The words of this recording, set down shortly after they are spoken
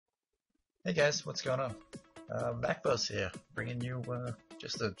Hey guys, what's going on? MacBoss here, bringing you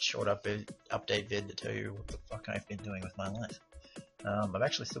just a short update vid to tell you what the fuck I've been doing with my life. I've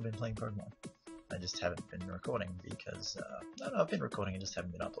actually still been playing Pokemon. I just haven't been recording because, no, I've been recording and just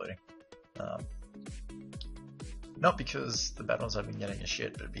haven't been uploading. Um, Not because the battles I've been getting are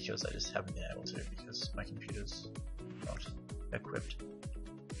shit, but because I just haven't been able to because my computer's not equipped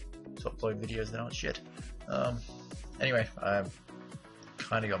to upload videos that aren't shit. Anyway, I've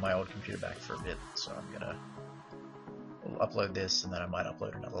kind of got my old computer back for a bit, so I'm gonna upload this and then I might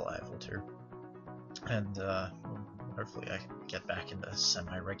upload another live or two, and hopefully I can get back into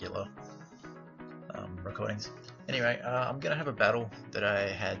semi-regular recordings. Anyway, I'm gonna have a battle that I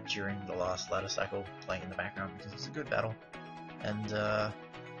had during the last ladder cycle playing in the background because it's a good battle, and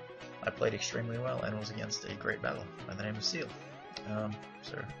I played extremely well and was against a great battle by the name of Seal.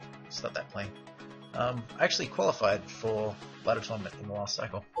 So start that playing. I actually qualified for ladder tournament in the last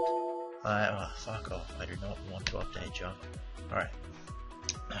cycle. Fuck off, I do not want to update Java. Alright.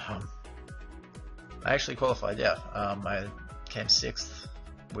 I actually qualified, yeah. I came 6th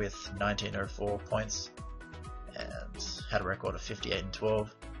with 1904 points and had a record of 58 and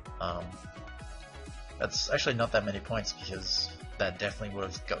 12. That's actually not that many points because that definitely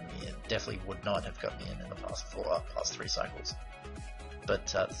would have got me in, definitely would not have got me in the past 3 cycles. But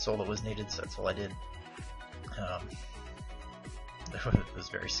that's all that was needed, so that's all I did. It was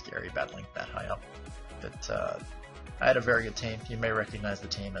very scary battling that high up, but I had a very good team. You may recognize the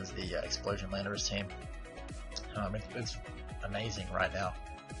team as the Explosion Landers team. It's amazing right now,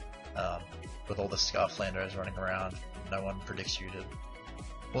 with all the Scarflanders running around. No one predicts you to...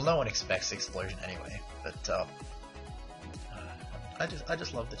 Well, no one expects Explosion anyway, but I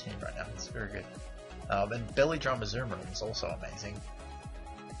just love the team right now. It's very good. And Belly Drum Azumarill is also amazing.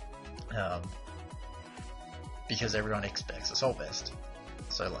 Because everyone expects Assault Vest.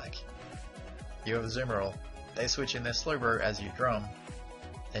 So like, you have Azumarill, they switch in their Slowbro as you drum,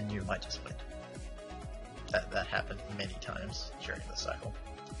 then you might just win. That happened many times during the cycle.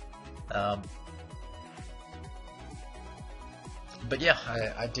 But yeah,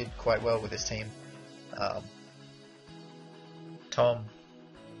 I did quite well with this team. Tom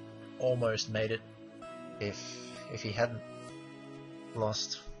almost made it. If he hadn't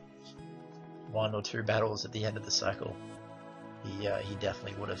lost 1 or 2 battles at the end of the cycle, he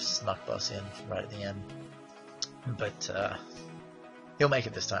definitely would have snuck us in right at the end. But he'll make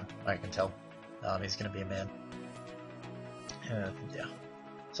it this time, I can tell. He's going to be a man. Yeah.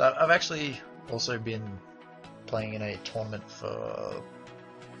 So I've actually also been playing in a tournament for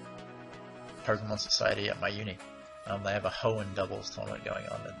Pokemon Society at my uni. They have a Hoenn doubles tournament going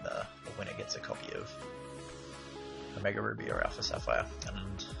on, and the winner gets a copy of Omega Ruby or Alpha Sapphire,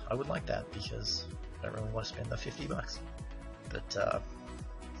 and I would like that because I don't really want to spend the $50. But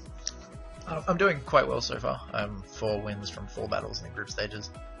I'm doing quite well so far. I'm 4 wins from 4 battles in the group stages.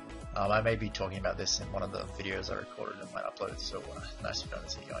 I may be talking about this in one of the videos I recorded and might upload, so nice to know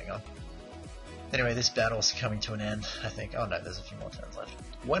see going on. Anyway, this battle's coming to an end, I think. Oh no, there's a few more turns left.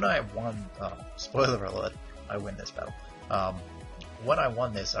 When I won, spoiler alert, I win this battle. When I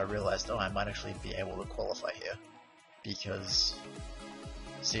won this, I realized, I might actually be able to qualify here, because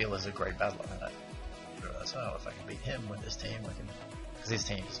Seal is a great battler, and I realized, if I can beat him with this team, I can, because his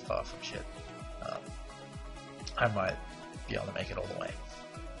team is far from shit. I might be able to make it all the way.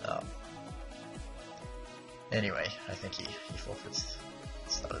 Anyway, I think he forfeits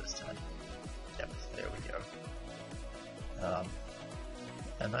the start of his turn. Yep, there we go.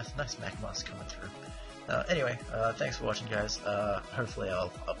 A nice Magmas coming through. Anyway, thanks for watching, guys. Hopefully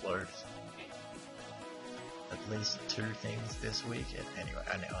I'll upload at least 2 things this week. Anyway,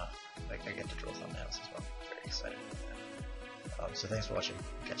 I know I get to draw thumbnails as well. Very excited. So thanks for watching.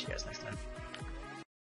 Catch you guys next time.